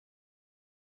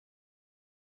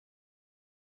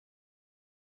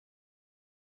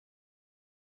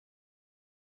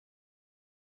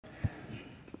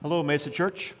Hello, Mesa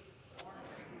Church.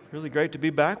 Really great to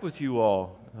be back with you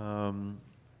all.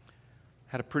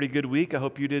 Had a pretty good week. I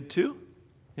hope you did too.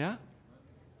 Yeah?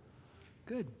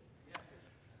 Good.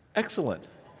 Excellent.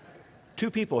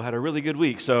 2 people had a really good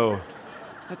week, so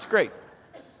that's great.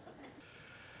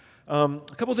 A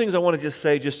couple things I want to just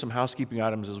say, just some housekeeping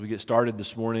items as we get started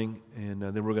this morning, and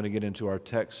then we're going to get into our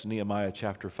text, Nehemiah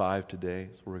chapter 5 today.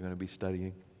 That's what we're going to be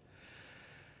studying.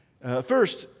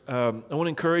 First, I want to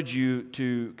encourage you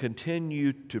to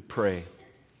continue to pray.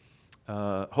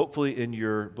 Hopefully in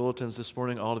your bulletins this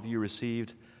morning, all of you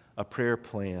received a prayer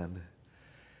plan.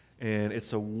 And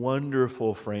it's a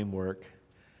wonderful framework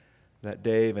that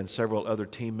Dave and several other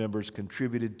team members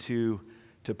contributed to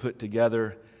put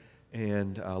together.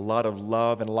 And a lot of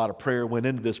love and a lot of prayer went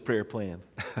into this prayer plan.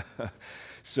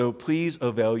 So please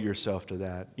avail yourself to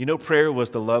that. You know, prayer was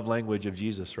the love language of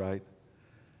Jesus, right?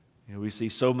 You know, we see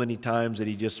so many times that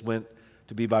he just went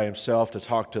to be by himself to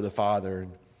talk to the Father,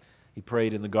 and he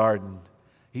prayed in the garden.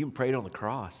 He even prayed on the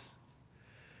cross.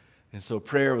 And so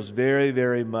prayer was very,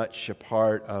 very much a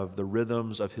part of the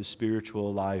rhythms of his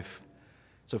spiritual life.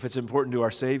 So if it's important to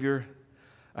our Savior,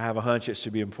 I have a hunch it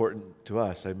should be important to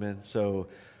us. Amen. So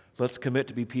let's commit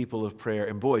to be people of prayer.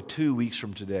 And boy, 2 weeks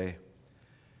from today,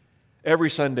 every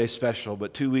Sunday special,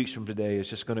 but 2 weeks from today is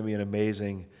just going to be an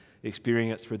amazing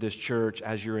experience for this church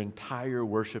as your entire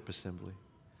worship assembly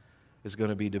is going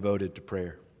to be devoted to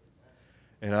prayer.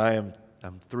 And I'm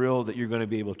thrilled that you're going to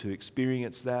be able to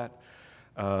experience that.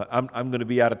 I'm going to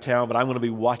be out of town, but I'm going to be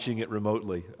watching it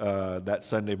remotely that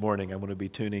Sunday morning. I'm going to be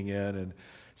tuning in, and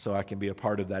so I can be a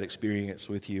part of that experience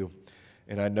with you.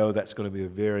 And I know that's going to be a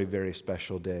very, very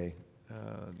special day.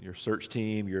 Your search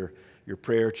team, your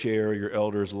prayer chair, your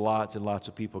elders, lots and lots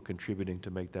of people contributing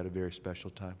to make that a very special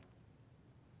time.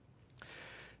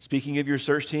 Speaking of your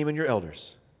search team and your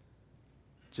elders,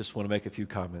 just want to make a few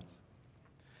comments.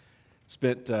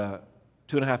 Spent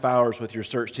 2.5 hours with your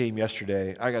search team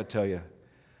yesterday. I got to tell you,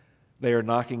 they are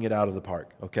knocking it out of the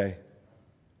park, okay?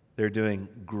 They're doing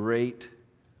great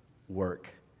work.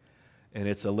 And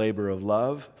it's a labor of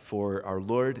love for our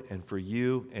Lord and for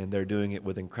you, and they're doing it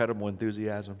with incredible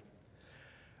enthusiasm.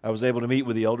 I was able to meet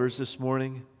with the elders this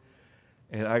morning,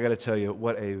 and I got to tell you,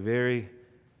 what a very,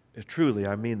 truly,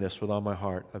 I mean this with all my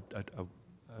heart, a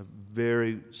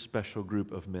very special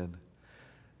group of men.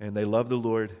 And they love the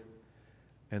Lord,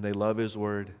 and they love His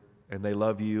Word, and they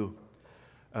love you.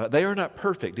 They are not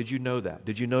perfect. Did you know that?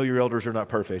 Did you know your elders are not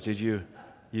perfect? You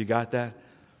got that?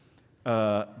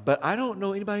 But I don't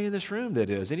know anybody in this room that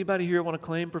is. Anybody here want to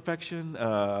claim perfection?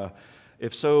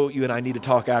 If so, you and I need to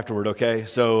talk afterward, okay?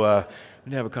 So we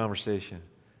need to have a conversation.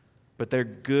 But they're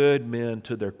good men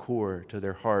to their core, to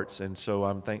their hearts, and so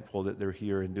I'm thankful that they're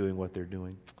here and doing what they're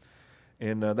doing.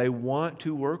 And they want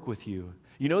to work with you.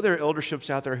 You know there are elderships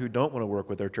out there who don't want to work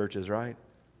with their churches, right?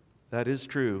 That is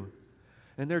true.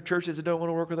 And there are churches that don't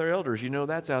want to work with their elders. You know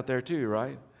that's out there too,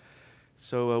 right?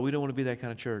 So we don't want to be that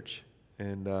kind of church.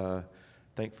 And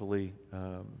thankfully,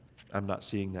 I'm not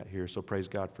seeing that here, so praise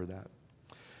God for that.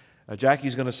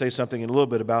 Jackie's going to say something in a little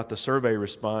bit about the survey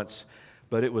response,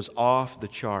 but it was off the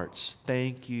charts.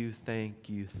 Thank you, thank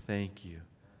you, thank you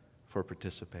for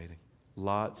participating.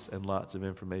 Lots and lots of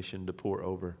information to pour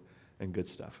over and good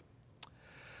stuff.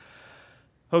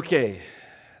 Okay,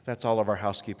 that's all of our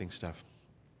housekeeping stuff.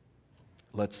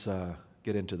 Let's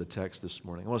get into the text this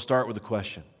morning. I want to start with a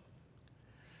question.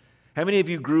 How many of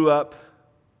you grew up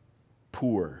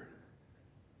poor?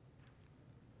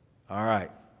 All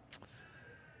right.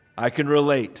 I can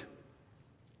relate.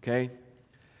 Okay?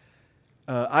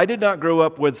 I did not grow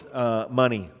up with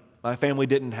money. My family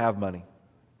didn't have money.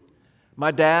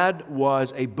 My dad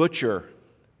was a butcher,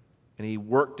 and he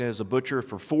worked as a butcher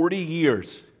for 40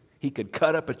 years. He could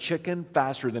cut up a chicken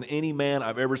faster than any man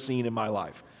I've ever seen in my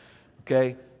life.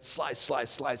 Okay? Slice, slice,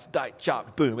 slice, dice,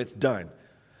 chop, boom, it's done.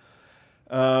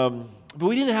 But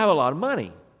we didn't have a lot of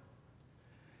money.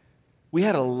 We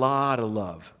had a lot of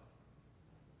love.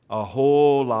 A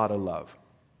whole lot of love.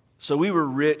 So we were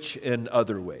rich in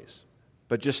other ways,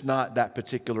 but just not that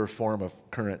particular form of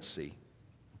currency.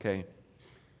 Okay?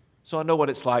 So I know what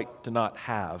it's like to not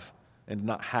have and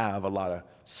not have a lot of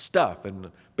stuff.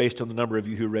 And based on the number of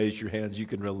you who raised your hands, you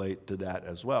can relate to that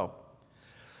as well.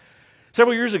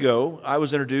 Several years ago, I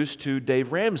was introduced to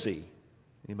Dave Ramsey.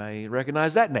 You may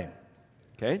recognize that name.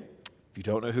 Okay? If you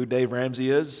don't know who Dave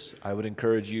Ramsey is, I would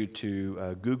encourage you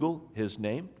to Google his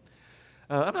name.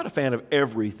 I'm not a fan of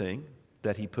everything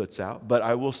that he puts out, but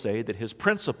I will say that his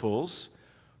principles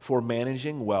for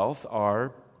managing wealth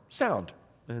are sound,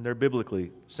 and they're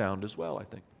biblically sound as well, I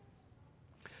think.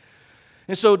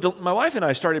 And so my wife and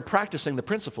I started practicing the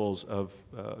principles of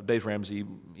Dave Ramsey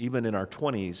even in our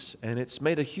 20s, and it's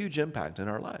made a huge impact in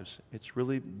our lives. It's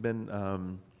really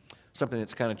been something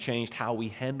that's kind of changed how we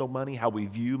handle money, how we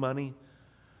view money,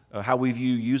 how we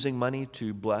view using money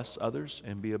to bless others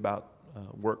and be about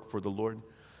work for the Lord.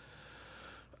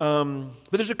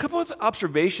 But there's a couple of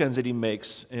observations that he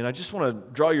makes, and I just want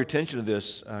to draw your attention to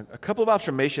this. A couple of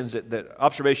observations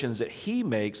that he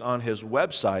makes on his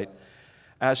website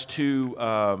as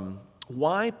to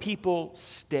why people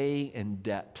stay in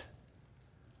debt.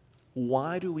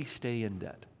 Why do we stay in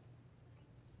debt?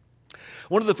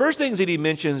 One of the first things that he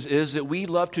mentions is that we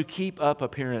love to keep up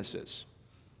appearances.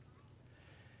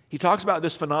 He talks about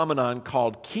this phenomenon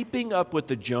called keeping up with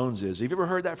the Joneses. Have you ever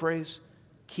heard that phrase?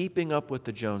 Keeping up with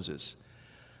the Joneses.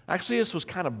 Actually, this was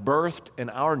kind of birthed in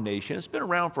our nation. It's been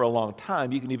around for a long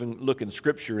time. You can even look in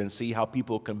Scripture and see how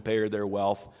people compare their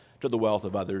wealth to the wealth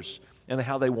of others and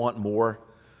how they want more,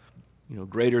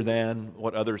 greater than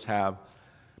what others have.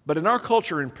 But in our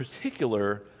culture in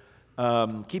particular,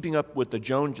 keeping up with the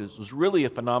Joneses was really a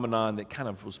phenomenon that kind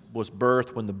of was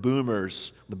birthed when the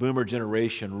boomer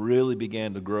generation really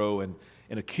began to grow and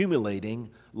accumulating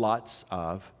lots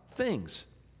of things.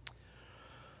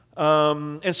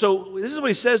 And so this is what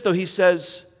he says, though. He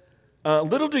says,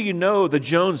 little do you know the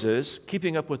Joneses,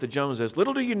 keeping up with the Joneses,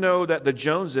 little do you know that the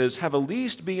Joneses have a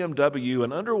leased BMW,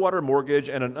 an underwater mortgage,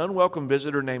 and an unwelcome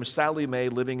visitor named Sally Mae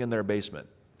living in their basement.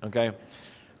 Okay?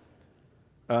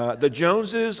 The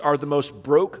Joneses are the most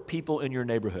broke people in your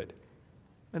neighborhood.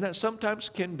 And that sometimes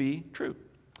can be true.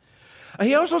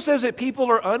 He also says that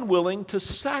people are unwilling to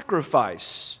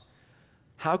sacrifice.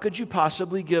 How could you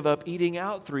possibly give up eating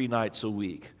out 3 nights a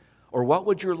week? Or what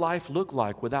would your life look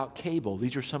like without cable?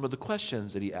 These are some of the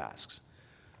questions that he asks.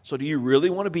 So do you really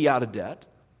want to be out of debt?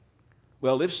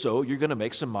 Well, if so, you're going to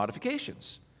make some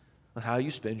modifications on how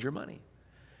you spend your money.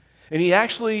 And he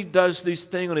actually does this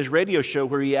thing on his radio show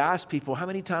where he asks people, how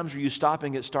many times are you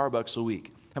stopping at Starbucks a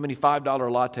week? How many $5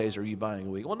 lattes are you buying a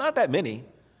week? Well, not that many.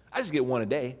 I just get one a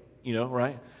day,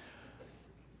 right?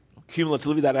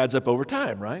 Cumulatively, that adds up over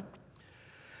time, right?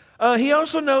 He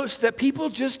also notes that people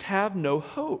just have no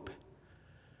hope.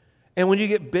 And when you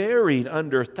get buried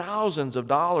under thousands of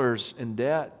dollars in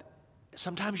debt,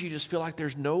 sometimes you just feel like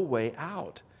there's no way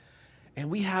out. And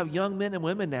we have young men and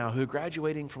women now who are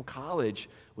graduating from college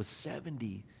with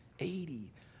 $70,000, $80,000,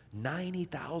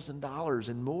 $90,000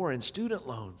 and more in student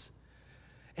loans.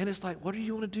 And it's like, what do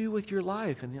you want to do with your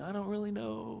life? And I don't really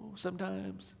know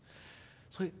sometimes.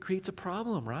 So it creates a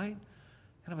problem, right?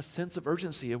 Kind of a sense of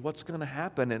urgency of what's going to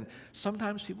happen. And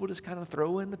sometimes people just kind of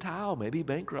throw in the towel, maybe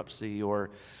bankruptcy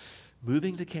or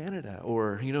moving to Canada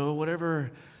or,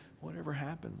 whatever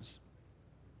happens.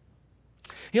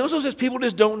 He also says people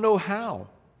just don't know how.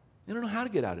 They don't know how to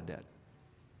get out of debt.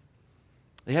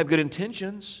 They have good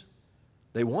intentions.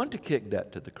 They want to kick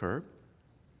debt to the curb,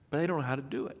 but they don't know how to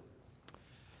do it.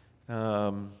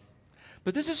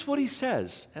 But this is what he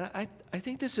says. And I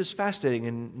think this is fascinating,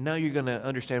 and now you're going to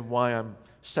understand why I'm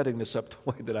setting this up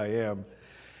the way that I am.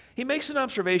 He makes an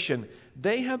observation.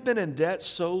 They have been in debt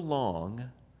so long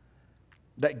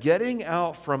that getting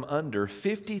out from under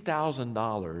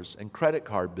 $50,000 in credit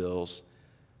card bills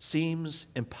seems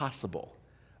impossible,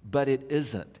 but it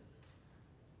isn't.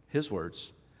 His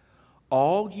words,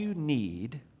 all you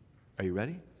need, are you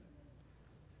ready?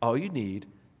 All you need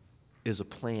is a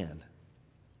plan.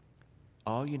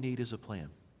 All you need is a plan.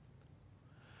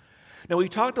 Now, we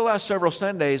talked the last several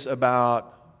Sundays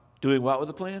about doing what with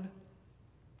a plan?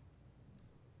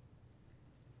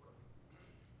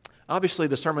 Obviously,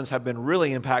 the sermons have been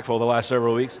really impactful the last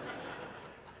several weeks.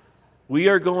 We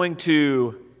are going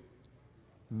to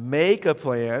make a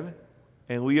plan,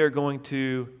 and we are going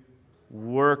to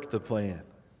work the plan.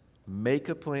 Make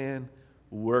a plan,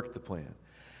 work the plan.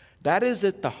 That is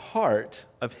at the heart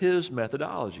of his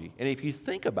methodology. And if you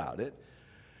think about it,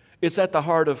 it's at the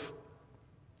heart of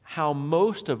how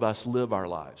most of us live our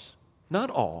lives. Not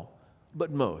all,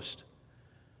 but most.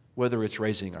 Whether it's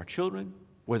raising our children,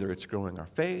 whether it's growing our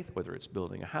faith, whether it's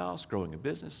building a house, growing a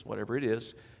business, whatever it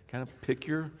is, kind of pick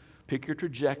your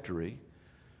trajectory.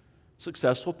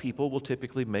 Successful people will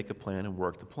typically make a plan and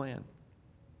work the plan.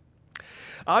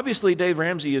 Obviously, Dave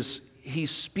Ramsey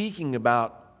he's speaking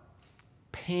about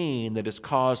pain that is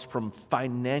caused from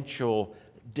financial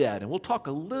debt. And we'll talk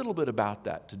a little bit about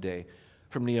that today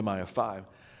from Nehemiah 5.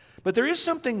 But there is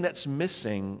something that's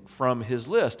missing from his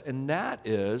list, and that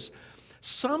is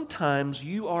sometimes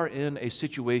you are in a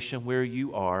situation where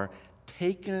you are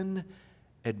taken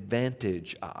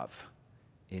advantage of.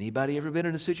 Anybody ever been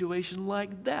in a situation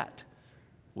like that,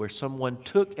 where someone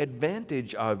took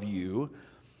advantage of you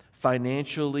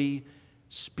financially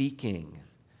speaking.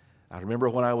 I remember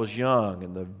when I was young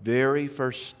and the very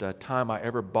first time I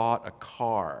ever bought a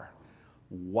car.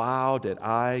 Wow, did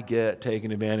I get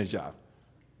taken advantage of.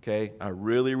 Okay, I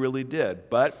really, really did.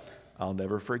 But I'll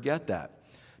never forget that.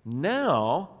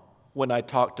 Now, when I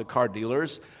talk to car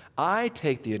dealers, I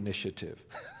take the initiative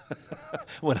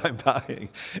when I'm buying.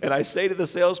 And I say to the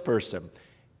salesperson,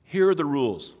 here are the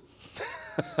rules.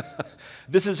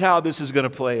 This is how this is going to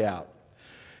play out.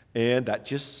 And that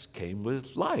just came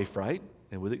with life, right?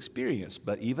 And with experience.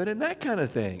 But even in that kind of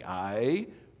thing, I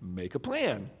make a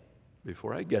plan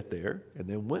before I get there. And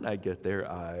then when I get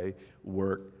there, I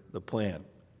work the plan.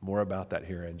 More about that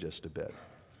here in just a bit.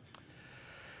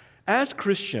 As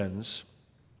Christians,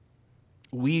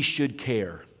 we should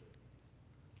care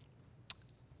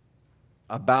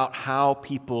about how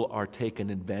people are taken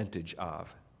advantage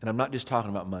of. And I'm not just talking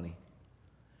about money.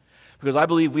 Because I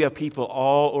believe we have people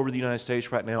all over the United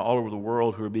States right now, all over the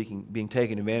world, who are being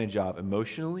taken advantage of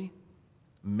emotionally,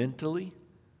 mentally,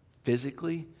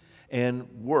 physically, and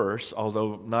worse,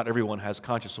 although not everyone has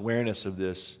conscious awareness of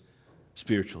this,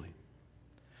 spiritually.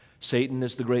 Satan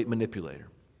is the great manipulator.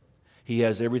 He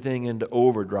has everything into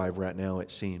overdrive right now, it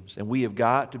seems. And we have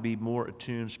got to be more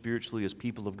attuned spiritually as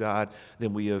people of God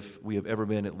than we have ever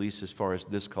been, at least as far as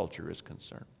this culture is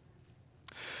concerned.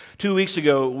 2 weeks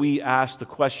ago, we asked the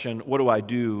question, what do I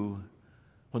do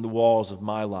when the walls of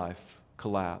my life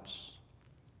collapse?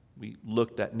 We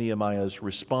looked at Nehemiah's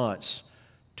response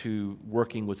to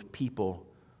working with people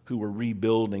who were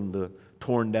rebuilding the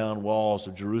torn down walls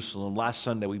of Jerusalem. Last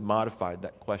Sunday, we modified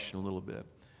that question a little bit.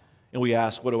 And we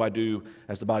asked, what do I do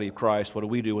as the body of Christ? What do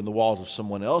we do when the walls of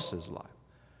someone else's life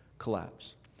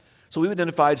collapse? So we've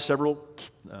identified several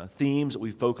themes that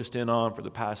we focused in on for the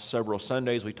past several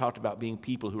Sundays. We talked about being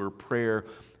people who are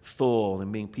prayerful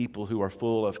and being people who are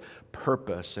full of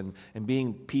purpose and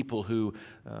being people who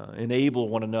enable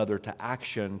one another to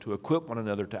action, to equip one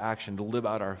another to action, to live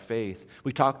out our faith.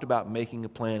 We talked about making a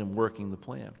plan and working the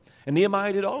plan. And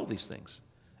Nehemiah did all of these things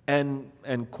and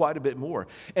quite a bit more.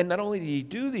 And not only did he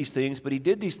do these things, but he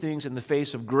did these things in the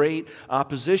face of great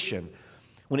opposition.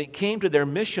 When it came to their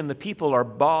mission, the people are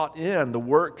bought in. The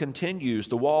work continues.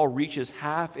 The wall reaches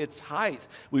half its height,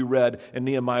 we read in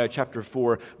Nehemiah chapter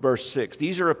 4, verse 6.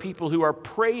 These are a people who are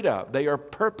prayed up. They are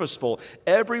purposeful.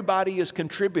 Everybody is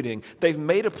contributing. They've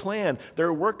made a plan.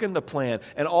 They're working the plan.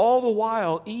 And all the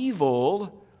while,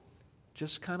 evil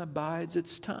just kind of bides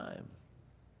its time.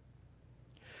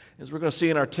 As we're going to see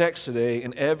in our text today,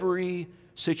 in every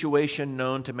situation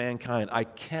known to mankind, I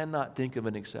cannot think of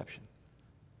an exception.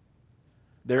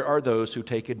 There are those who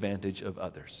take advantage of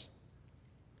others.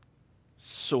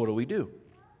 So what do we do?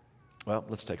 Well,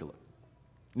 let's take a look.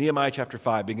 Nehemiah chapter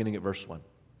 5, beginning at verse 1.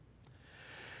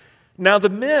 Now the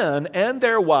men and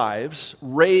their wives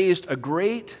raised a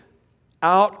great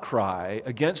outcry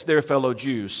against their fellow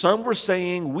Jews. Some were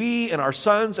saying, we and our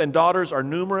sons and daughters are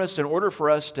numerous. In order for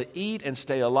us to eat and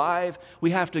stay alive, we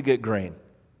have to get grain.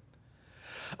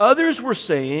 Others were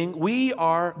saying, we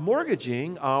are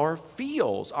mortgaging our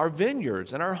fields, our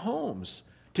vineyards, and our homes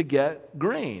to get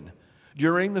grain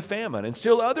during the famine. And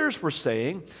still others were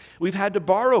saying, we've had to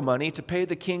borrow money to pay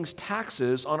the king's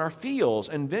taxes on our fields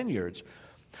and vineyards.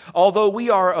 Although we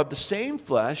are of the same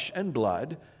flesh and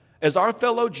blood as our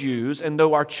fellow Jews, and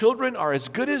though our children are as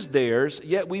good as theirs,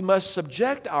 yet we must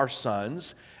subject our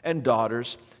sons and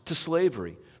daughters to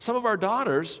slavery. Some of our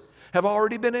daughters have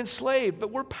already been enslaved,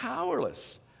 but we're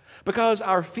powerless because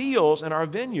our fields and our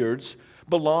vineyards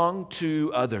belong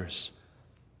to others.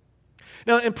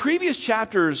 Now, in previous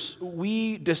chapters,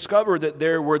 we discovered that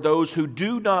there were those who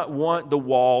do not want the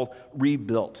wall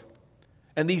rebuilt.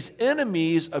 And these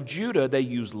enemies of Judah, they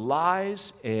use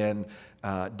lies and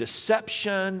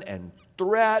deception and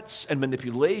threats and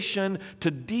manipulation to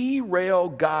derail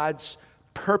God's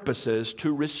purposes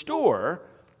to restore,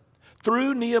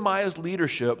 through Nehemiah's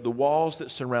leadership, the walls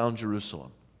that surround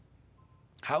Jerusalem.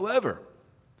 However,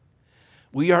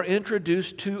 we are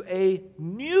introduced to a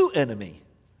new enemy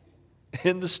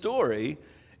in the story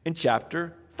in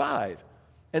chapter 5.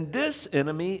 And this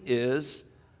enemy is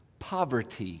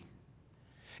poverty.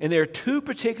 And there are two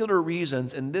particular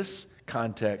reasons in this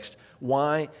context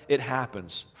why it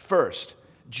happens. First,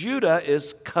 Judah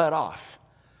is cut off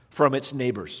from its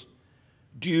neighbors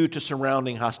due to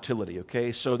surrounding hostility,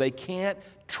 okay? So they can't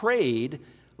trade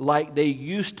like they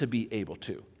used to be able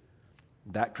to.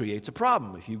 That creates a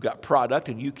problem. If you've got product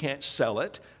and you can't sell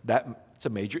it, that's a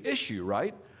major issue,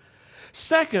 right?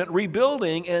 Second,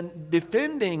 rebuilding and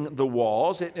defending the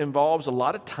walls, it involves a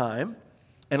lot of time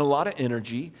and a lot of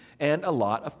energy and a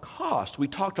lot of cost. We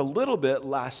talked a little bit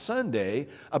last Sunday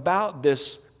about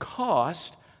this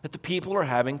cost that the people are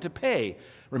having to pay.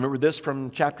 Remember this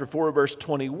from chapter 4, verse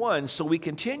 21. So we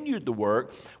continued the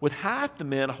work with half the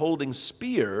men holding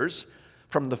spears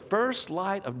from the first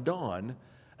light of dawn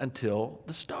until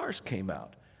the stars came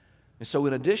out. And so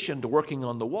in addition to working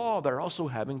on the wall, they're also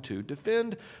having to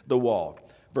defend the wall.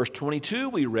 Verse 22,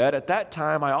 we read, "At that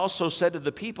time I also said to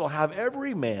the people, have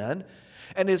every man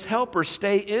and his helper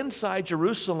stay inside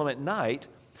Jerusalem at night,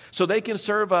 so they can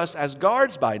serve us as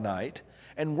guards by night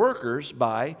and workers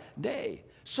by day."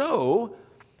 So,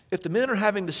 if the men are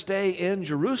having to stay in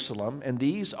Jerusalem, and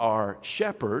these are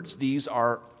shepherds, these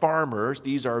are farmers,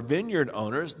 these are vineyard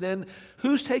owners, then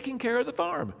who's taking care of the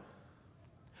farm?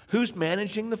 Who's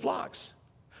managing the flocks?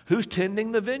 Who's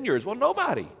tending the vineyards? Well,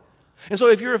 nobody. And so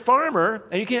if you're a farmer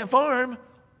and you can't farm,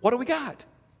 what do we got?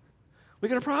 We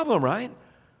got a problem, right?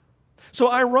 So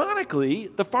ironically,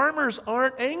 the farmers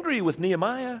aren't angry with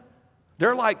Nehemiah.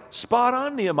 They're like, spot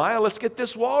on, Nehemiah, let's get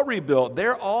this wall rebuilt.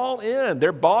 They're all in.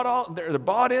 They're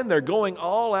bought in. They're going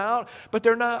all out. But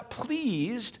they're not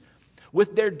pleased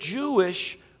with their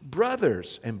Jewish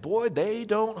brothers. And boy, they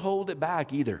don't hold it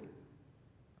back either.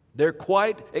 They're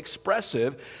quite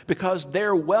expressive because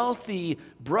their wealthy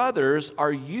brothers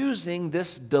are using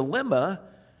this dilemma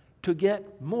to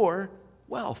get more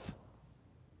wealth.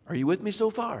 Are you with me so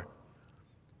far?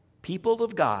 People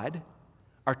of God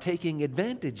are taking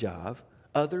advantage of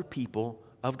other people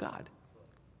of God.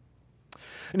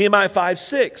 Nehemiah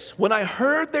 5:6, "When I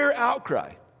heard their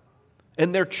outcry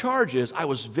and their charges, I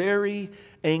was very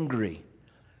angry."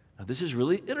 Now, this is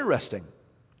really interesting.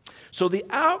 So the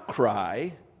outcry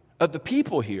of the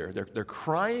people here, they're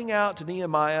crying out to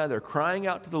Nehemiah, they're crying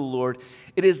out to the Lord.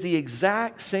 It is the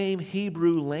exact same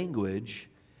Hebrew language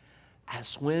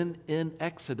as when in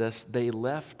Exodus they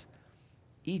left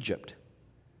Egypt.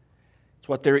 It's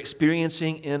what they're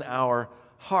experiencing in our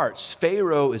hearts.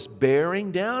 Pharaoh is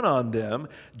bearing down on them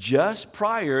just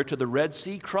prior to the Red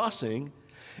Sea crossing.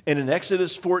 And in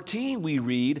Exodus 14, we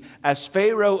read, "As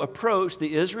Pharaoh approached,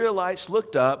 the Israelites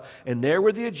looked up, and there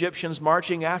were the Egyptians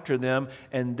marching after them,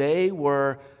 and they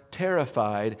were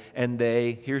terrified, and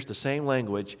they," here's the same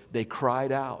language, "they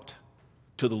cried out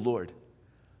to the Lord."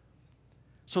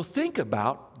 So think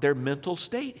about their mental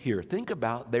state here. Think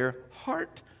about their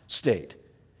heart state.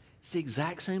 It's the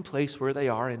exact same place where they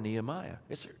are in Nehemiah.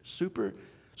 It's a super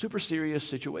serious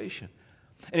situation.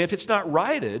 And if it's not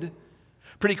righted,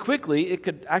 pretty quickly, it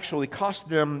could actually cost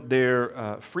them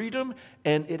their freedom,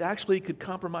 and it actually could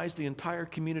compromise the entire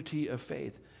community of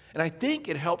faith. And I think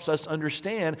it helps us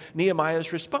understand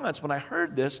Nehemiah's response. When I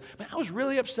heard this, man, I was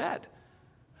really upset.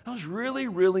 I was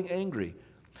really angry.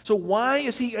 So why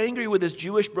is he angry with his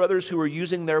Jewish brothers who are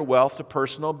using their wealth to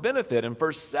personal benefit? In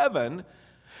verse 7,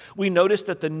 we notice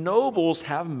that the nobles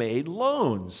have made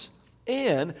loans,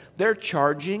 and they're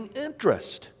charging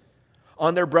interest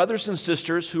on their brothers and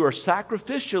sisters who are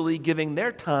sacrificially giving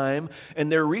their time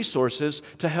and their resources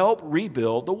to help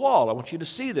rebuild the wall. I want you to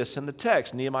see this in the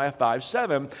text, Nehemiah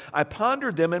 5:7. "I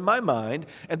pondered them in my mind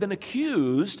and then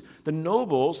accused the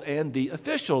nobles and the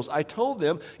officials. I told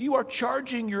them, 'You are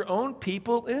charging your own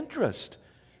people interest.'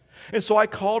 And so I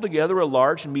called together a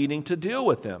large meeting to deal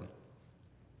with them."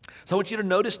 So I want you to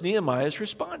notice Nehemiah's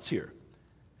response here.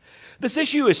 This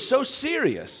issue is so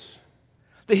serious.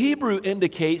 The Hebrew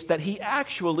indicates that he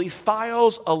actually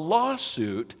files a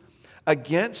lawsuit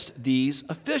against these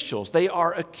officials. They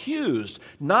are accused,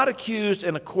 not accused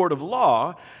in a court of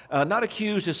law, not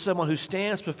accused as someone who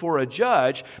stands before a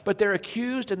judge, but they're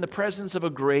accused in the presence of a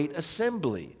great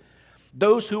assembly.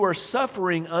 Those who are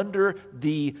suffering under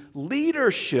the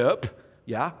leadership,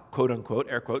 quote unquote,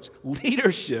 air quotes,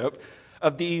 leadership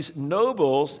of these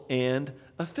nobles and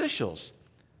officials.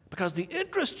 Because the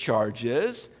interest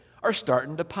charges are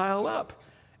starting to pile up,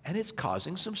 and it's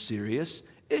causing some serious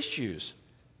issues.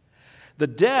 The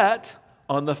debt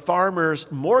on the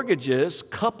farmers' mortgages,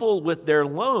 coupled with their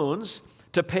loans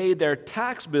to pay their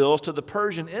tax bills to the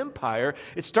Persian Empire,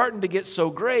 it's starting to get so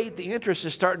great, the interest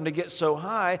is starting to get so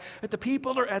high, that the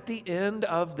people are at the end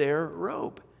of their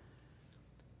rope.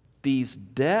 These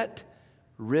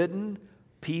debt-ridden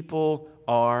people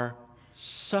are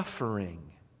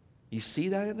suffering. You see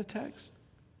that in the text?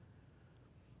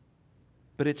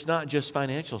 But it's not just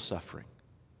financial suffering.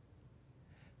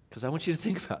 Because I want you to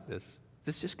think about this.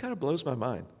 This just kind of blows my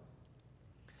mind.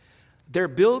 They're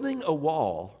building a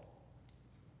wall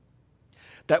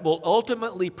that will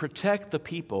ultimately protect the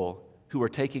people who are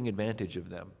taking advantage of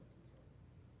them.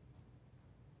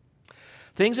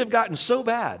 Things have gotten so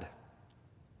bad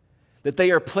that they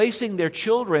are placing their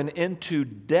children into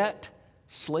debt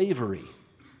slavery,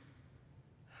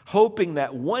 hoping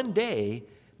that one day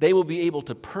they will be able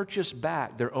to purchase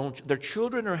back their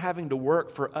children are having to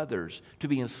work for others, to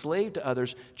be enslaved to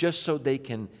others just so they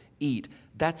can eat.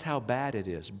 That's how bad it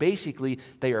is. Basically,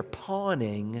 they are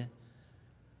pawning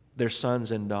their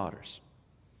sons and daughters.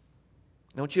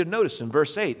 I want you to notice in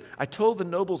verse 8, I told the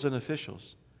nobles and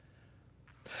officials,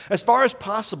 as far as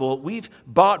possible, we've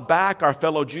bought back our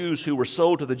fellow Jews who were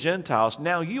sold to the Gentiles.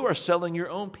 Now you are selling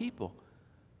your own people,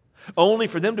 only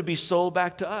for them to be sold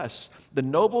back to us. The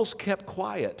nobles kept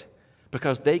quiet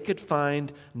because they could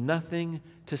find nothing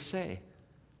to say.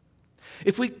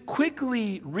 If we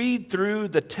quickly read through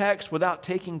the text without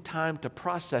taking time to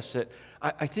process it,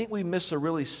 I think we miss a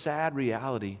really sad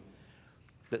reality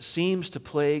that seems to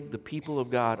plague the people of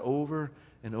God over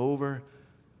and over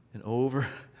and over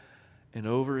and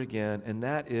over again, and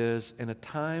that is in a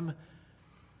time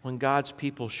when God's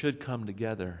people should come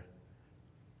together,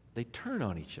 they turn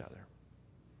on each other.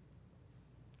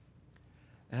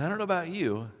 And I don't know about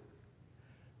you,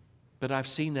 but I've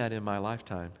seen that in my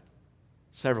lifetime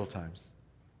several times.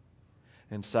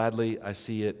 And sadly, I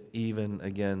see it even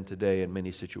again today in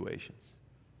many situations.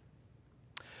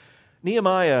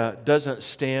 Nehemiah doesn't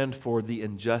stand for the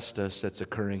injustice that's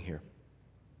occurring here.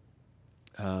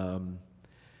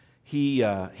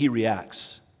 He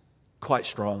reacts quite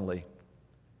strongly.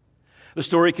 The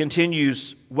story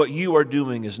continues, what you are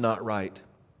doing is not right.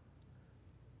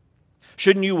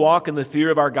 Shouldn't you walk in the fear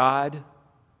of our God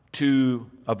to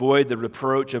avoid the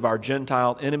reproach of our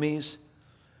Gentile enemies?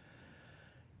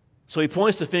 So he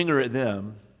points the finger at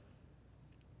them,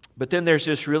 but then there's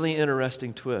this really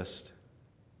interesting twist.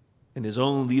 In his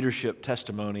own leadership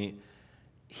testimony,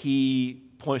 he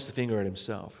points the finger at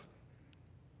himself.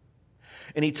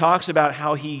 And he talks about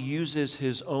how he uses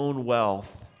his own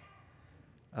wealth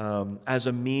as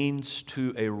a means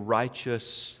to a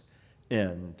righteous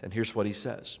end. And here's what he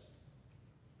says.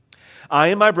 I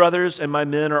and my brothers and my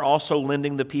men are also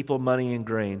lending the people money and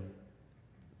grain.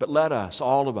 But let us,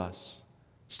 all of us,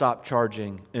 stop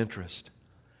charging interest.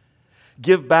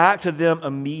 Give back to them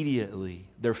immediately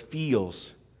their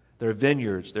fields, their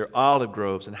vineyards, their olive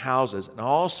groves and houses, and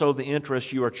also the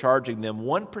interest you are charging them,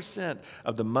 1%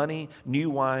 of the money, new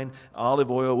wine,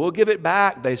 olive oil. We'll give it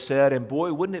back, they said, and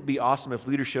boy, wouldn't it be awesome if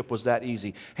leadership was that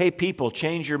easy. Hey, people,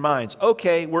 change your minds.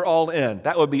 Okay, we're all in.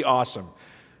 That would be awesome.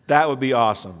 That would be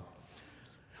awesome.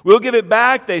 We'll give it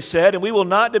back, they said, and we will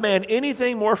not demand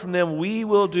anything more from them. We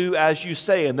will do as you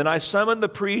say. And then I summoned the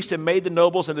priest and made the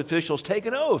nobles and officials take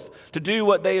an oath to do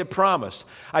what they had promised.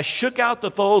 I shook out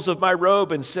the folds of my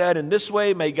robe and said, in this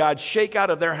way may God shake out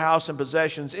of their house and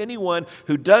possessions anyone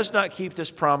who does not keep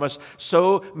this promise,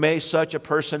 so may such a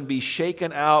person be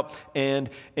shaken out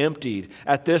and emptied.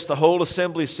 At this, the whole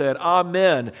assembly said,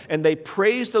 Amen. And they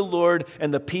praised the Lord,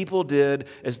 and the people did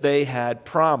as they had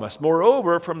promised.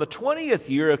 Moreover, from the 20th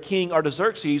year of King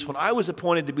Artaxerxes, when I was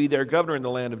appointed to be their governor in the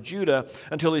land of Judah,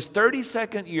 until his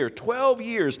 32nd year, 12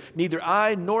 years, neither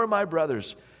I nor my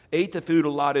brothers ate the food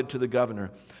allotted to the governor.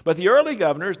 But the early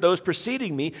governors, those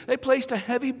preceding me, they placed a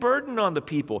heavy burden on the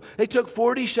people. They took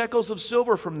 40 shekels of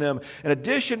silver from them in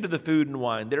addition to the food and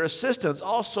wine. Their assistants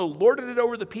also lorded it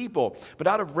over the people. But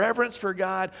out of reverence for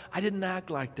God, I didn't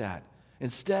act like that.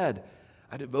 Instead,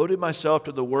 I devoted myself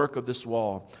to the work of this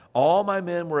wall. All my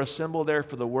men were assembled there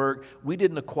for the work. We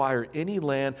didn't acquire any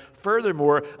land.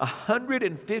 Furthermore,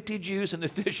 150 Jews and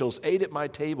officials ate at my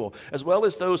table, as well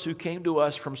as those who came to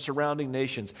us from surrounding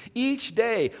nations. Each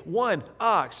day, 1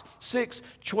 ox, 6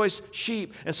 choice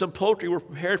sheep, and some poultry were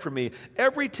prepared for me.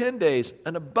 Every 10 days,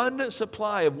 an abundant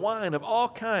supply of wine of all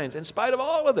kinds. In spite of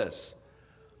all of this,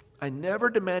 I never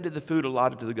demanded the food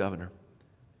allotted to the governor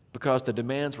because the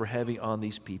demands were heavy on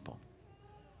these people.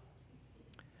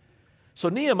 So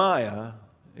Nehemiah,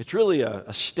 it's really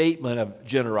a statement of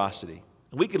generosity.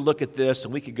 We could look at this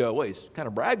and we could go, well, he's kind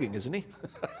of bragging, isn't he,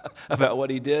 about what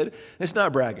he did? It's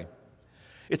not bragging.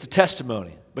 It's a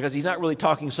testimony, because he's not really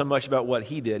talking so much about what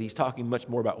he did. He's talking much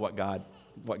more about what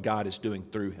God is doing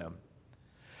through him.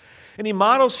 And he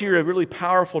models here a really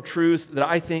powerful truth that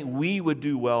I think we would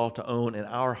do well to own in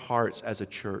our hearts as a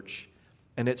church.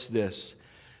 And it's this: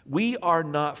 we are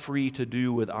not free to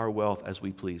do with our wealth as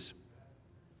we please.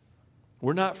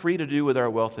 We're not free to do with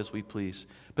our wealth as we please,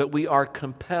 but we are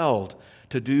compelled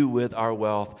to do with our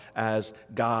wealth as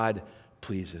God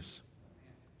pleases.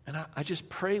 And I just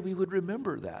pray we would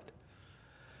remember that.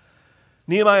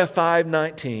 Nehemiah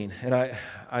 5:19, and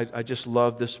I just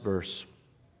love this verse.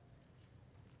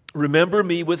 Remember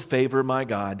me with favor, my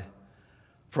God,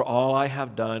 for all I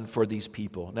have done for these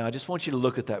people. Now, I just want you to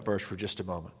look at that verse for just a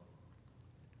moment.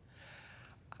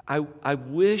 I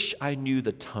wish I knew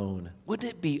the tone. Wouldn't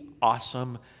it be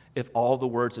awesome if all the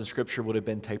words in Scripture would have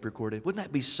been tape recorded? Wouldn't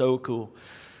that be so cool?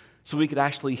 so we could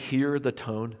actually hear the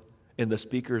tone in the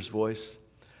speaker's voice?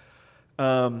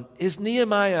 Is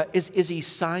Nehemiah, is he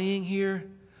sighing here?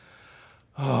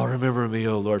 Oh, remember me,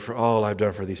 O Lord, for all I've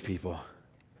done for these people.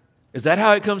 Is that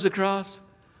how it comes across?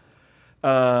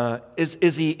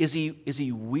 Is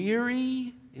he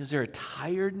weary? Is there a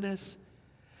tiredness?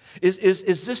 Is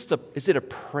it a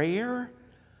prayer?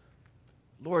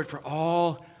 Lord, for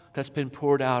all that's been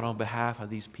poured out on behalf of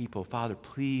these people, Father,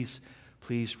 please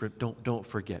don't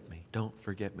forget me. Don't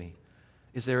forget me.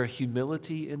 Is there a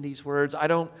humility in these words? I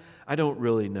don't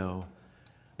really know.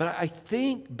 But I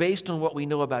think based on what we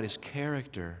know about his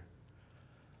character,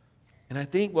 and I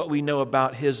think what we know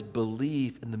about his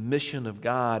belief in the mission of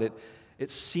God, it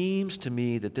seems to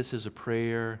me that this is a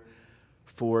prayer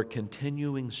for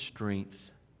continuing strength,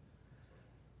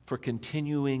 for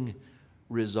continuing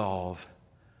resolve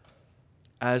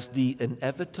as the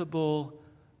inevitable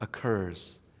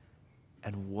occurs.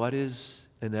 And what is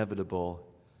inevitable?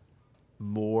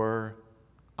 More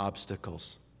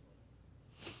obstacles.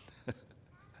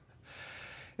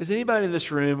 Has anybody in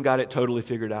this room got it totally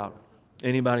figured out?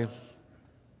 Anybody?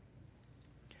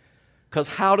 Because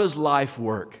how does life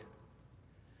work?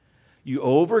 You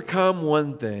overcome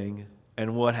one thing,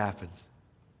 and what happens?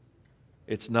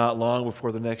 It's not long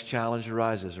before the next challenge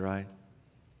arises, right?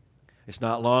 It's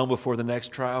not long before the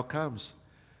next trial comes.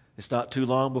 It's not too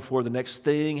long before the next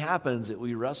thing happens that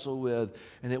we wrestle with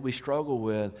and that we struggle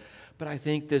with. But I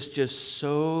think this just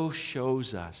so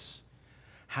shows us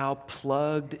how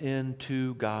plugged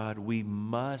into God we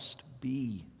must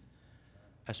be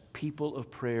as people of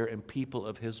prayer and people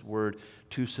of His Word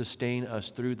to sustain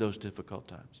us through those difficult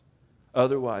times.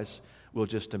 Otherwise, we'll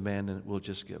just abandon it. We'll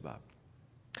just give up.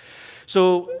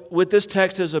 So with this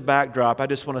text as a backdrop, I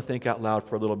just want to think out loud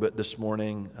for a little bit this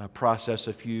morning, process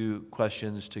a few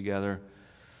questions together.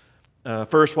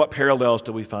 First, what parallels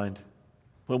do we find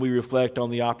when we reflect on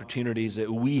the opportunities that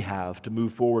we have to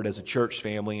move forward as a church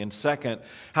family? And second,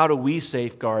 how do we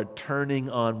safeguard turning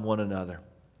on one another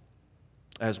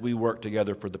as we work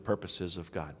together for the purposes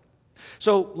of God?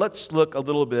 So let's look a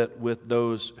little bit with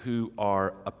those who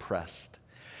are oppressed.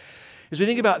 As we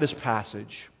think about this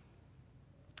passage,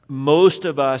 most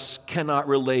of us cannot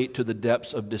relate to the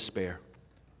depths of despair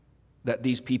that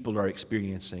these people are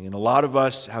experiencing. And a lot of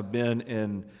us have been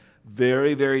in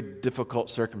very, very difficult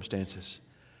circumstances.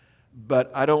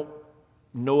 But I don't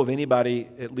know of anybody,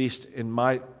 at least in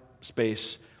my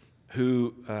space,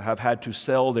 who have had to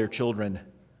sell their children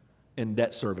in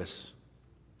debt service,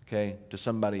 okay, to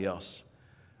somebody else.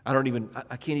 I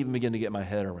can't even begin to get my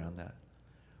head around that.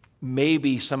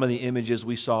 Maybe some of the images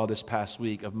we saw this past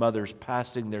week of mothers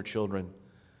passing their children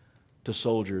to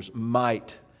soldiers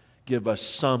might give us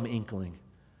some inkling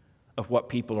of what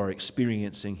people are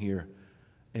experiencing here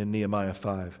in Nehemiah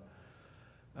 5.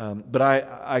 But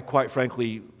I quite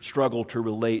frankly struggle to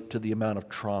relate to the amount of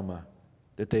trauma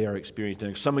that they are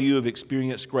experiencing. Some of you have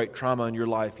experienced great trauma in your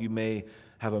life. You may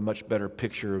have a much better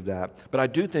picture of that. But I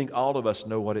do think all of us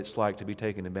know what it's like to be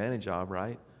taken advantage of,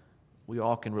 right? We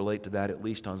all can relate to that at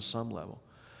least on some level.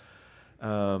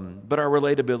 But our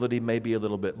relatability may be a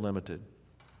little bit limited.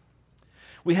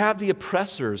 We have the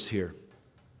oppressors here,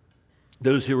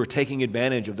 those who are taking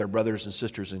advantage of their brothers and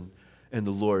sisters in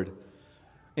the Lord.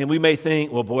 And we may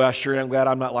think, well, boy, I sure am glad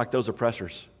I'm not like those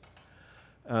oppressors.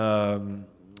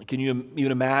 Can you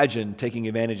even imagine taking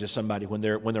advantage of somebody when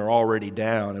they're already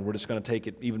down, and we're just going to take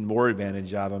even more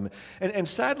advantage of them? And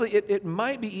sadly, it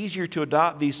might be easier to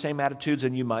adopt these same attitudes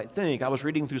than you might think. I was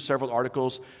reading through several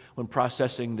articles when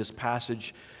processing this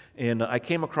passage, and I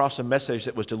came across a message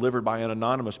that was delivered by an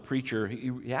anonymous preacher.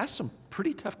 He asked some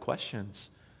pretty tough questions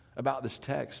about this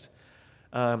text.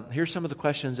 Here's some of the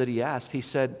questions that he asked. He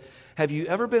said, have you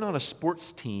ever been on a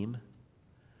sports team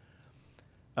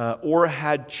or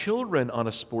had children on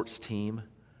a sports team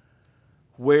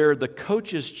where the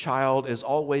coach's child is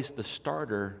always the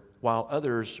starter while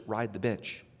others ride the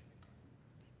bench?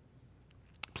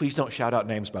 Please don't shout out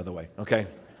names, by the way, okay?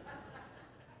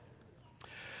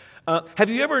 Have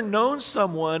you ever known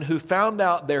someone who found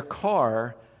out their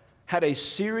car had a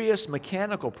serious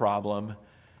mechanical problem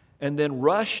and then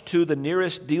rushed to the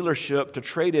nearest dealership to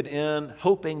trade it in,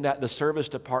 hoping that the service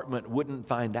department wouldn't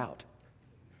find out?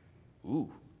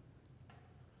 Ooh.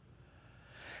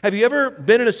 Have you ever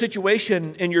been in a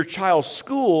situation in your child's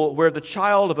school where the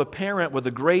child of a parent with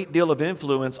a great deal of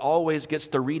influence always gets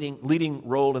the leading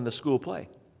role in the school play?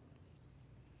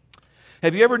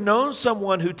 Have you ever known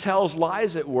someone who tells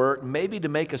lies at work, maybe to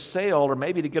make a sale or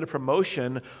maybe to get a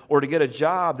promotion or to get a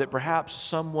job that perhaps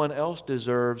someone else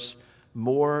deserves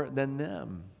more than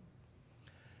them?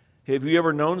 Have you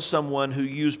ever known someone who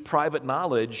used private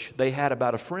knowledge they had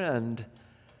about a friend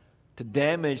to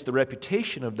damage the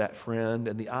reputation of that friend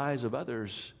in the eyes of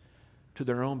others to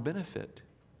their own benefit.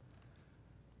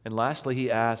 And lastly,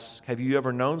 he asks, have you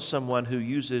ever known someone who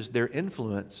uses their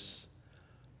influence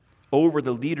over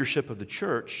the leadership of the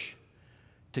church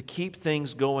to keep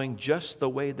things going just the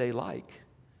way they like,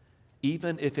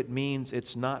 even if it means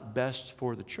it's not best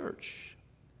for the church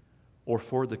or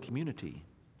for the community?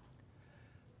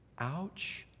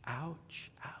 Ouch,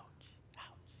 ouch, ouch, ouch.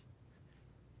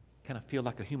 Kind of feel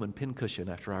like a human pincushion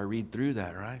after I read through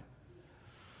that, right?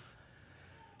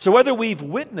 So whether we've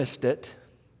witnessed it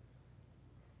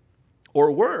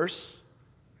or worse,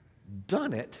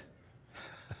 done it,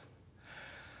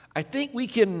 I think we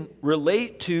can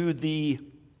relate to the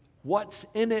what's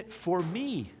in it for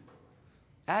me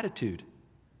attitude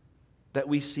that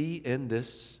we see in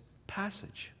this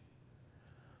passage.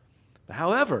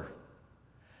 However,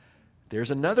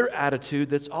 there's another attitude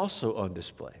that's also on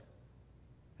display,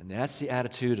 and that's the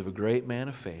attitude of a great man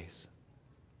of faith.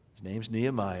 His name's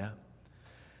Nehemiah,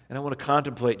 and I want to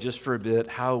contemplate just for a bit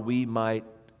how we might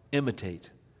imitate,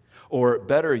 or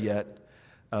better yet,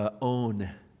 own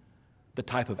the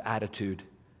type of attitude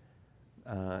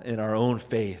in our own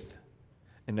faith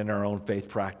and in our own faith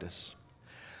practice.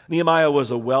 Nehemiah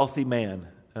was a wealthy man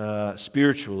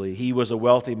spiritually. He was a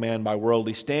wealthy man by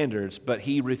worldly standards, but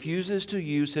he refuses to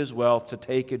use his wealth to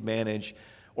take advantage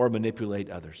or manipulate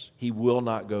others. He will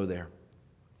not go there.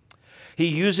 He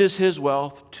uses his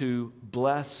wealth to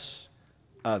bless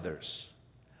others.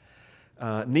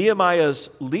 Nehemiah's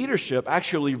leadership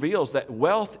actually reveals that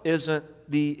wealth isn't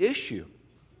the issue.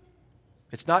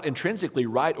 It's not intrinsically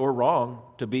right or wrong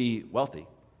to be wealthy.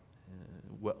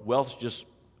 Wealth's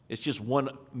just one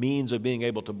means of being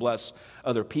able to bless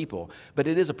other people. But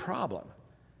it is a problem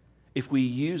if we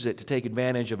use it to take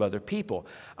advantage of other people.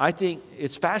 I think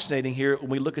it's fascinating here when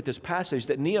we look at this passage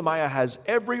that Nehemiah has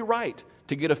every right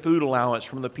to get a food allowance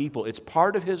from the people. It's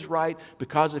part of his right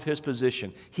because of his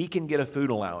position. He can get a food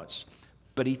allowance,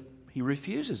 but he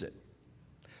refuses it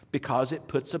because it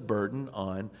puts a burden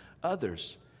on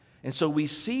others. And so we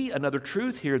see another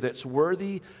truth here that's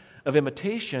worthy of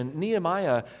imitation.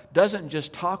 Nehemiah doesn't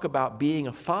just talk about being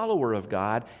a follower of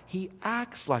God, he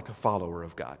acts like a follower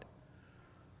of God.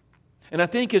 And I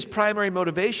think his primary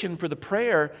motivation for the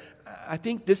prayer, I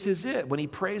think this is it. When he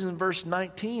prays in verse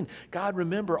 19, God,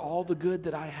 remember all the good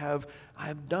that I have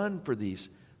done for these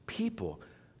people,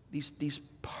 these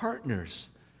partners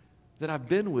that I've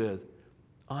been with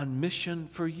on mission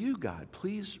for you, God.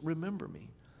 Please remember me.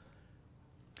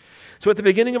 So at the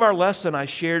beginning of our lesson, I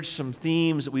shared some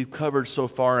themes that we've covered so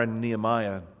far in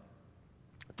Nehemiah,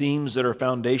 themes that are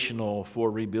foundational for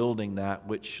rebuilding that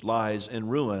which lies in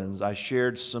ruins. I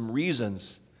shared some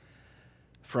reasons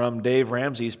from Dave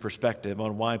Ramsey's perspective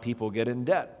on why people get in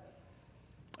debt.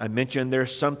 I mentioned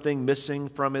there's something missing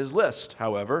from his list,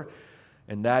 however,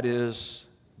 and that is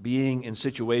being in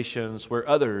situations where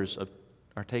others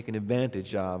are taken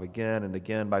advantage of again and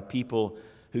again by people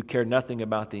who care nothing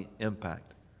about the impact.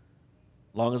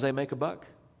 Long as they make a buck,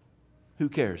 who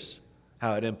cares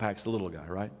how it impacts the little guy,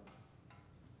 right?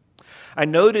 I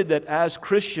noted that as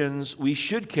Christians, we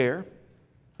should care,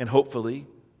 and hopefully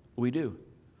we do.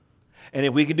 And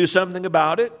if we can do something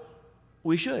about it,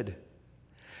 we should.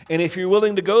 And if you're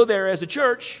willing to go there as a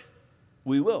church,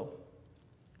 we will.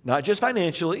 Not just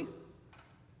financially,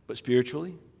 but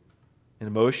spiritually and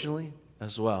emotionally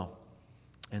as well.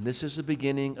 And this is the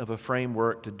beginning of a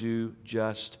framework to do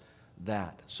just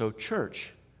that. So,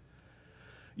 church,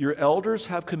 your elders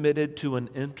have committed to an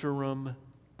interim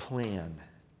plan,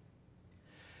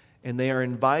 and they are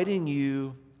inviting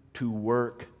you to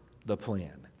work the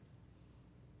plan.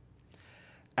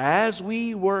 As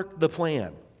we work the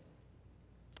plan,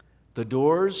 the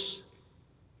doors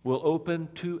will open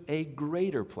to a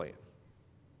greater plan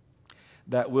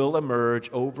that will emerge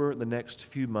over the next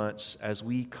few months as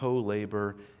we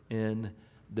co-labor in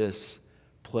this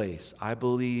place. I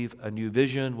believe a new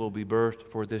vision will be birthed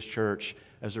for this church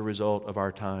as a result of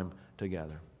our time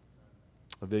together.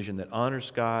 A vision that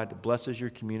honors God, that blesses your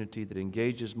community, that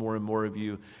engages more and more of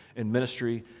you in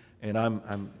ministry. And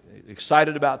I'm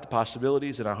excited about the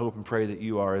possibilities, and I hope and pray that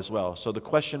you are as well. So the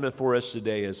question before us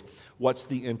today is, what's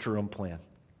the interim plan?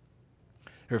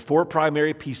 There are 4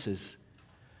 primary pieces,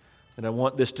 and I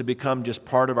want this to become just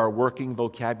part of our working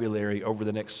vocabulary over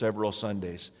the next several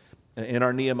Sundays in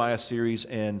our Nehemiah series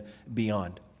and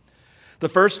beyond. The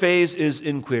first phase is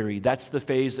inquiry. That's the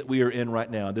phase that we are in right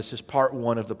now. This is part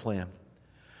 1 of the plan.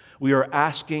 We are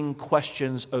asking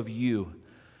questions of you,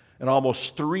 and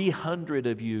almost 300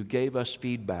 of you gave us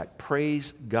feedback.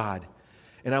 Praise God.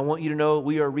 And I want you to know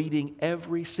we are reading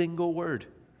every single word,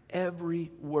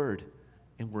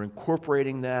 And we're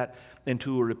incorporating that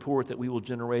into a report that we will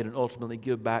generate and ultimately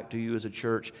give back to you as a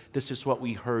church. This is what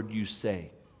we heard you say.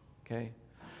 Okay?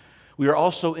 We are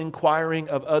also inquiring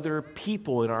of other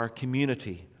people in our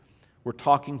community. We're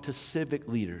talking to civic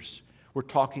leaders. We're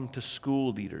talking to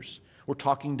school leaders. We're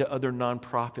talking to other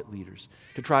nonprofit leaders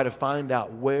to try to find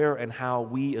out where and how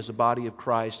we as a body of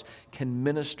Christ can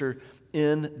minister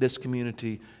in this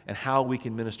community and how we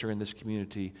can minister in this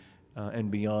community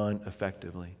and beyond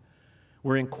effectively.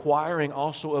 We're inquiring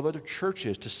also of other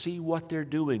churches to see what they're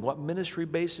doing, what ministry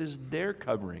bases they're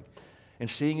covering, and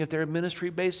seeing if there are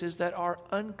ministry bases that are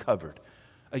uncovered,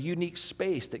 a unique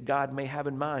space that God may have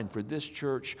in mind for this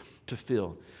church to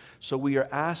fill. So we are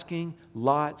asking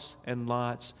lots and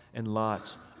lots and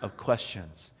lots of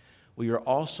questions. We are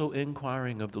also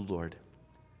inquiring of the Lord,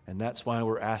 and that's why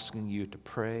we're asking you to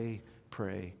pray,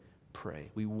 pray,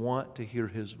 pray. We want to hear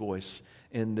His voice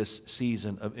in this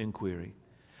season of inquiry.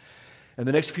 In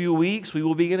the next few weeks, we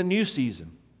will begin a new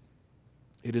season.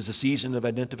 It is a season of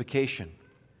identification.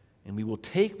 And we will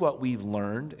take what we've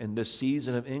learned in this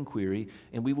season of inquiry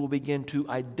and we will begin to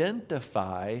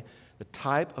identify the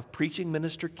type of preaching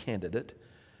minister candidate,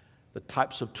 the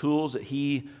types of tools that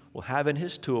he will have in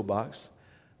his toolbox,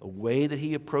 the way that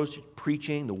he approaches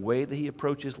preaching, the way that he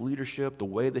approaches leadership, the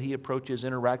way that he approaches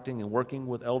interacting and working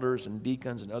with elders and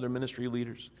deacons and other ministry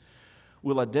leaders.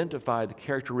 We'll identify the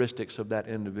characteristics of that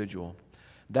individual.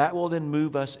 That will then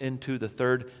move us into the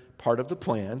third part of the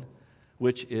plan,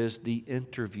 which is the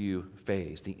interview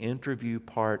phase, the interview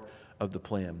part of the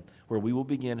plan, where we will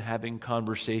begin having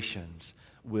conversations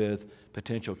with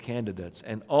potential candidates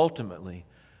and ultimately,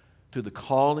 through the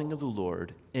calling of the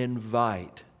Lord,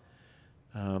 invite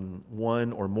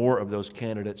one or more of those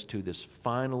candidates to this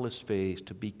finalist phase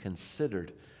to be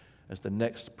considered as the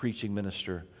next preaching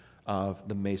minister of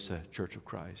the Mesa Church of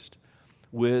Christ,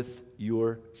 with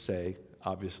your say,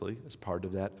 obviously, as part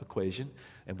of that equation.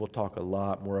 And we'll talk a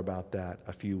lot more about that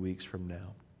a few weeks from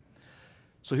now.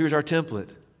 So here's our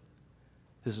template.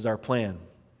 This is our plan.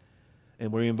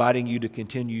 And we're inviting you to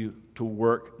continue to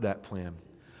work that plan.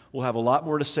 We'll have a lot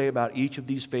more to say about each of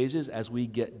these phases as we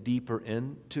get deeper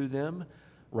into them.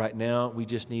 Right now, we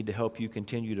just need to help you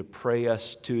continue to pray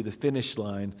us to the finish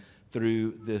line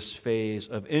through this phase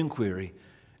of inquiry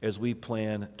as we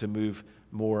plan to move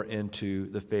more into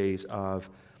the phase of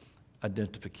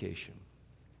identification.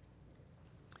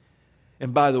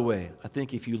 And by the way, I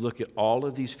think if you look at all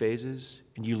of these phases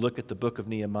and you look at the book of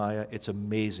Nehemiah, it's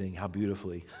amazing how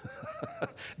beautifully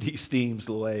these themes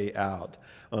lay out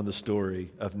on the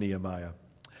story of Nehemiah.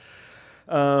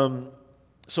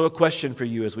 So a question for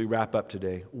you as we wrap up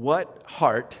today. What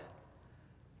heart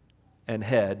and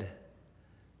head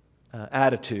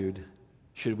attitude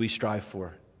should we strive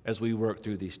for as we work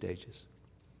through these stages?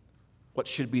 What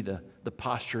should be the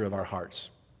posture of our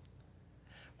hearts?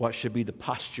 What should be the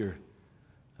posture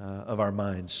of our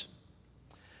minds?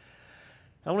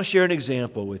 I want to share an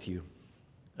example with you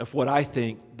of what I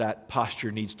think that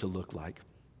posture needs to look like.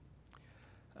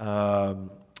 I'm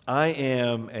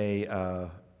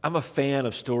a fan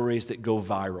of stories that go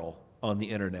viral on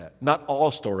the internet. Not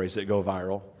all stories that go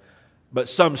viral, but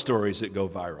some stories that go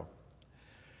viral.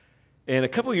 And a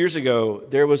couple years ago,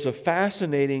 there was a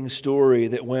fascinating story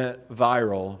that went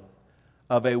viral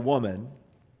of a woman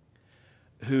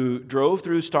who drove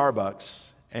through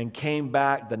Starbucks and came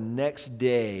back the next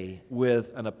day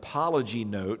with an apology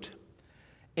note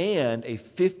and a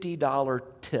 $50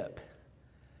 tip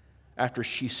after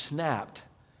she snapped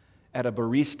at a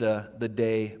barista the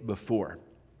day before.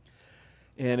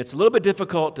 And it's a little bit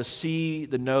difficult to see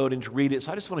the note and to read it,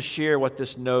 so I just want to share what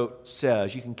this note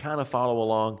says. You can kind of follow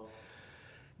along.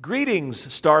 Greetings,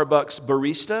 Starbucks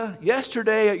barista.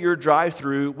 Yesterday at your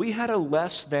drive-thru, we had a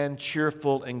less than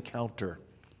cheerful encounter.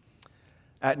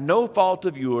 At no fault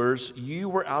of yours, you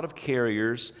were out of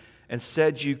carriers and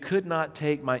said you could not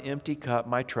take my empty cup,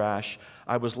 my trash.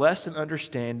 I was less than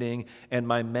understanding, and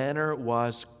my manner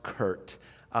was curt.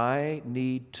 I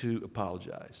need to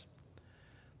apologize.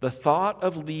 The thought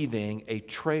of leaving a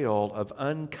trail of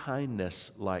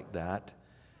unkindness like that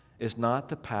is not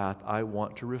the path I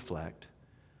want to reflect.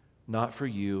 Not for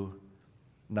you,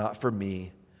 not for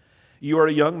me. You are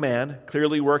a young man,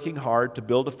 clearly working hard to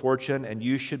build a fortune, and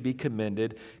you should be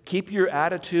commended. Keep your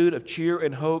attitude of cheer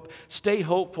and hope. Stay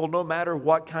hopeful no matter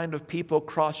what kind of people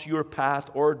cross your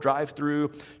path or drive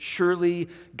through. Surely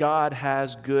God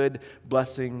has good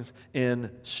blessings in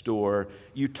store.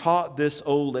 You taught this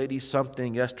old lady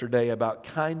something yesterday about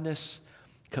kindness,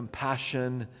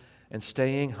 compassion, and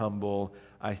staying humble.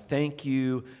 I thank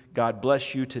you. God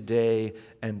bless you today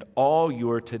and all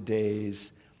your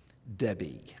todays,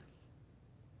 Debbie.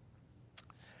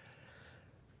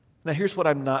 Now, here's what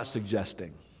I'm not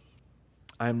suggesting.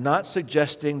 I'm not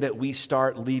suggesting that we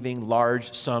start leaving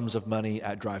large sums of money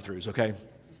at drive-thrus, okay?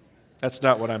 That's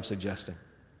not what I'm suggesting.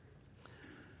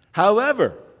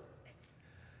 However,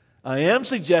 I am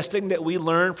suggesting that we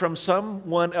learn from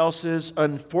someone else's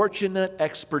unfortunate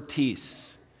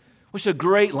expertise, which is a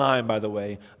great line, by the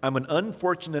way. I'm an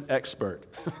unfortunate expert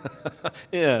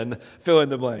in fill in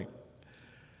the blank.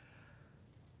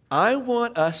 I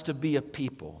want us to be a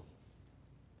people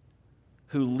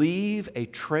who leave a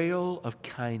trail of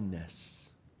kindness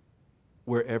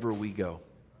wherever we go.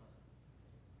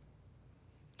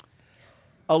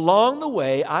 Along the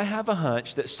way, I have a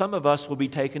hunch that some of us will be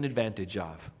taken advantage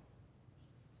of.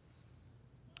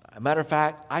 As a matter of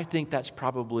fact, I think that's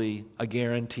probably a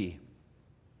guarantee.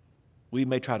 We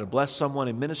may try to bless someone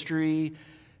in ministry,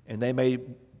 and they may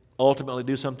ultimately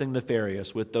do something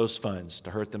nefarious with those funds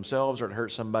to hurt themselves or to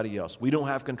hurt somebody else. We don't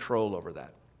have control over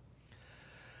that.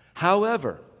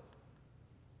 However,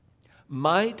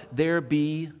 might there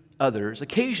be others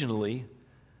occasionally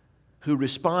who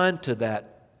respond to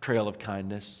that trail of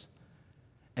kindness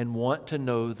and want to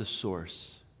know the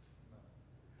source?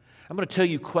 I'm going to tell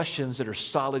you questions that are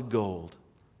solid gold.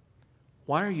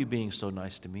 Why are you being so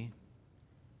nice to me?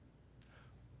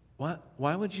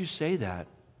 Why would you say that?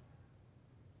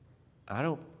 I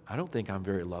don't think I'm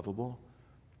very lovable.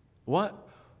 Why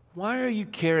are you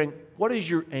caring? What is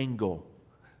your angle?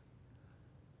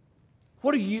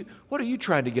 What are you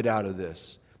trying to get out of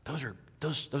this? Those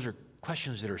are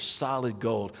questions that are solid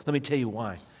gold. Let me tell you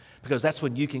why. Because that's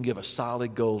when you can give a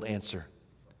solid gold answer.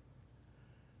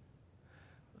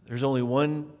 There's only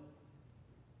one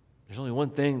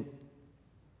thing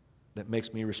that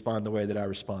makes me respond the way that I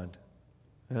respond.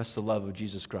 And that's the love of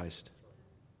Jesus Christ.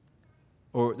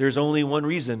 Or there's only one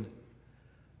reason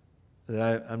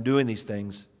that I'm doing these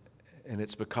things, and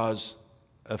it's because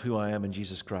of who I am in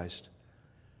Jesus Christ.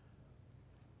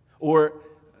 Or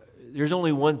there's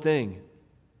only one thing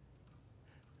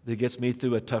that gets me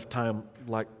through a tough time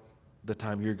like the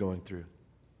time you're going through,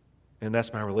 and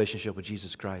that's my relationship with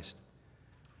Jesus Christ.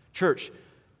 Church,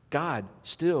 God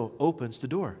still opens the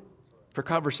door for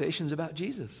conversations about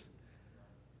Jesus.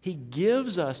 He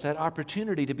gives us that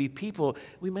opportunity to be people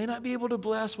we may not be able to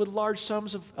bless with large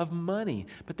sums of money,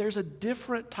 but there's a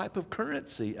different type of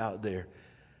currency out there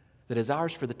that is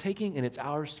ours for the taking and it's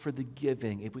ours for the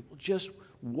giving. If we will just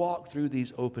walk through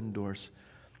these open doors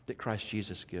that Christ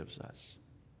Jesus gives us.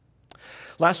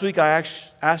 Last week, I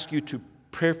asked you to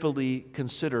prayerfully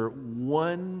consider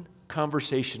one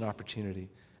conversation opportunity.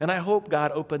 And I hope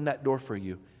God opened that door for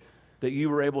you, that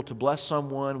you were able to bless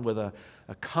someone with a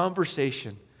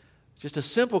conversation, just a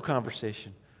simple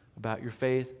conversation about your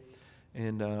faith.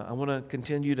 And I want to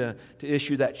continue to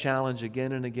issue that challenge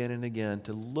again and again and again,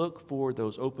 to look for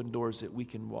those open doors that we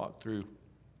can walk through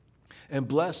and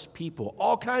bless people,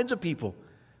 all kinds of people,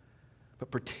 but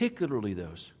particularly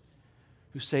those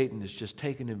who Satan is just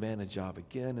taking advantage of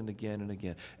again and again and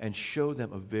again, and show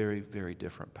them a very, very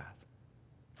different path.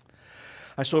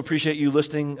 I so appreciate you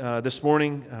listening this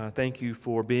morning. Thank you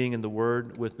for being in the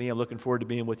Word with me. I'm looking forward to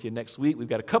being with you next week. We've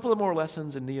got a couple of more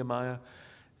lessons in Nehemiah,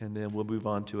 and then we'll move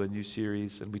on to a new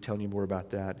series, and we'll be telling you more about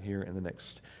that here in the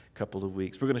next couple of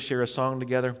weeks. We're going to share a song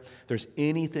together. If there's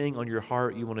anything on your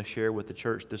heart you want to share with the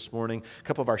church this morning, a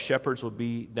couple of our shepherds will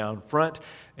be down front,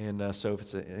 and so if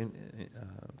it's a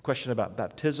question about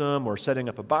baptism or setting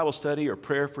up a Bible study or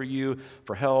prayer for you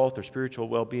for health or spiritual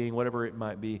well-being, whatever it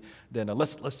might be, then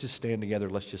let's just stand together.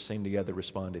 Let's just sing together.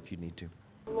 Respond if you need to.